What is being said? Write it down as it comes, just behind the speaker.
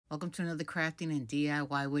Welcome to another crafting and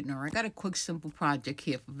DIY with Nora. I got a quick, simple project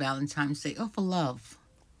here for Valentine's Day. Oh, for love.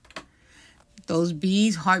 Those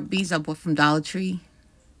beads, heart beads I bought from Dollar Tree.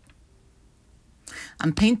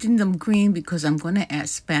 I'm painting them green because I'm going to add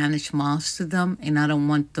Spanish moss to them, and I don't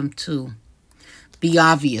want them to be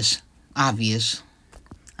obvious. And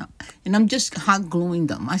I'm just hot gluing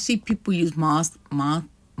them. I see people use Mosh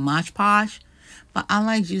Posh, but I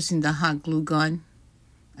like using the hot glue gun.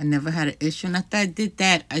 I never had an issue. And after I did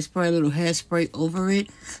that, I spray a little hairspray over it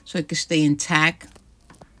so it could stay intact.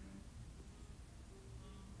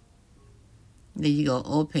 There you go,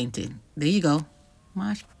 all painted. There you go.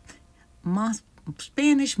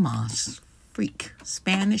 Spanish moss. Freak.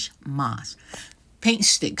 Spanish moss. Paint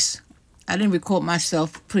sticks. I didn't record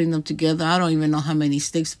myself putting them together. I don't even know how many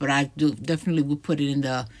sticks, but I definitely will put it in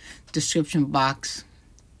the description box.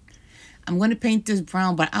 I'm going to paint this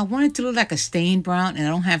brown, but I want it to look like a stained brown, and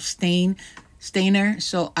I don't have stainer.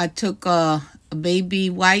 So I took a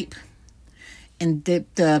baby wipe and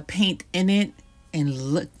dipped the paint in it, and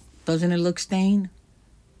look, doesn't it look stained?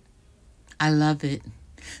 I love it.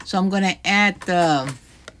 So I'm going to add the,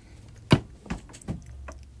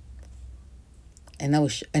 and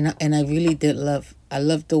I really did love, I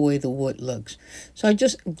love the way the wood looks. So I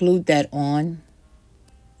just glued that on.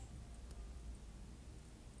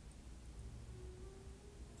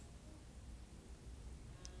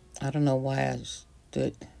 I don't know why I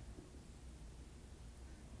stood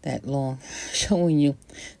that long showing you.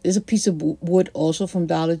 There's a piece of wood also from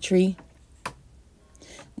Dollar Tree,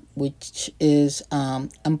 which is,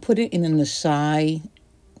 I'm putting it in the side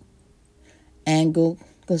angle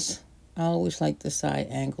because I always like the side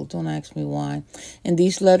angle. Don't ask me why. And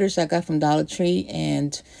these letters I got from Dollar Tree.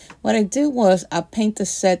 And what I did was I paint a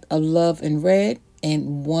set of love in red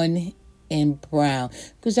and one in brown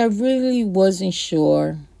because I really wasn't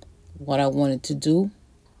sure what I wanted to do,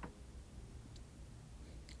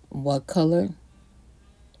 what color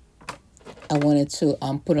I wanted to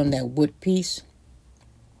put on that wood piece.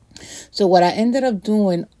 So what I ended up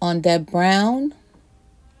doing on that brown,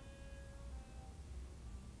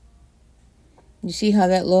 you see how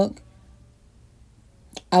that look?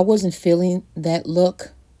 I wasn't feeling that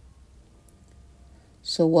look.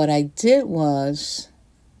 So what I did was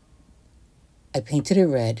I painted it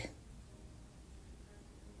red.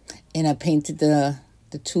 And I painted the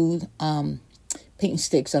two paint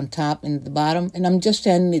sticks on top and the bottom. And I'm just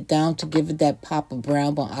sanding it down to give it that pop of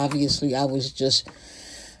brown. But obviously, I was just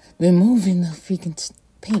removing the freaking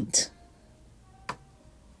paint.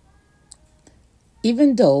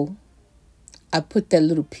 Even though I put that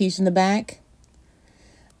little piece in the back,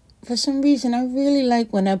 for some reason, I really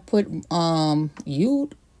like when I put nautical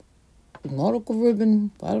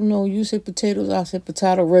ribbon. I don't know, you say potatoes, I say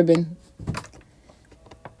potato ribbon.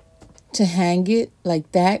 To hang it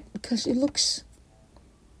like that because it looks,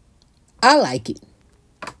 I like it.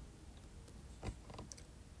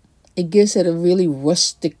 It gives it a really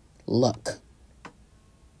rustic look.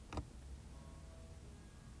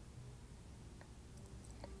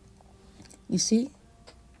 You see?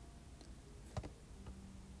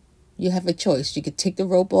 You have a choice. You could take the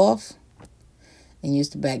rope off and use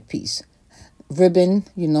the back piece. Ribbon,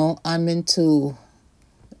 you know, I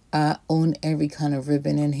own every kind of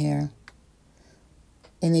ribbon in here.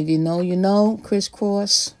 And if you know, you know,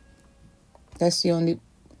 crisscross. That's the only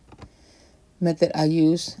method I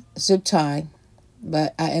use. Zip tie.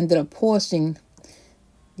 But I ended up pausing.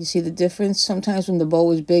 You see the difference? Sometimes when the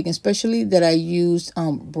bow is big, especially that I used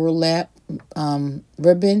burlap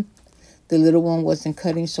ribbon, the little one wasn't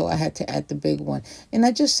cutting, so I had to add the big one. And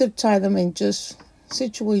I just zip tie them and just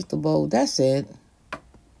situate the bow. That's it.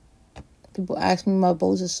 People ask me, my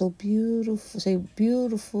bows are so beautiful. Say,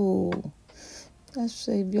 beautiful. I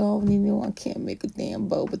say, if y'all need know, I can't make a damn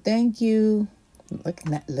bow, but thank you. Look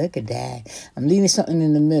at that. I'm leaving something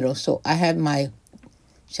in the middle. So I have my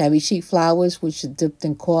shabby chic flowers, which are dipped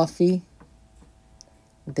in coffee.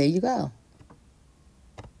 There you go.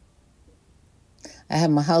 I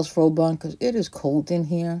have my house robe on because it is cold in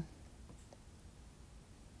here.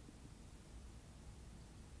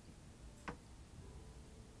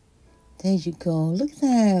 There you go. Look at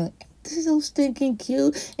that. This is so stinking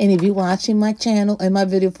cute. And if you're watching my channel and my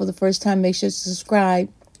video for the first time, make sure to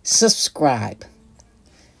subscribe. Subscribe.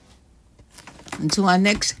 Until our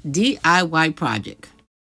next DIY project.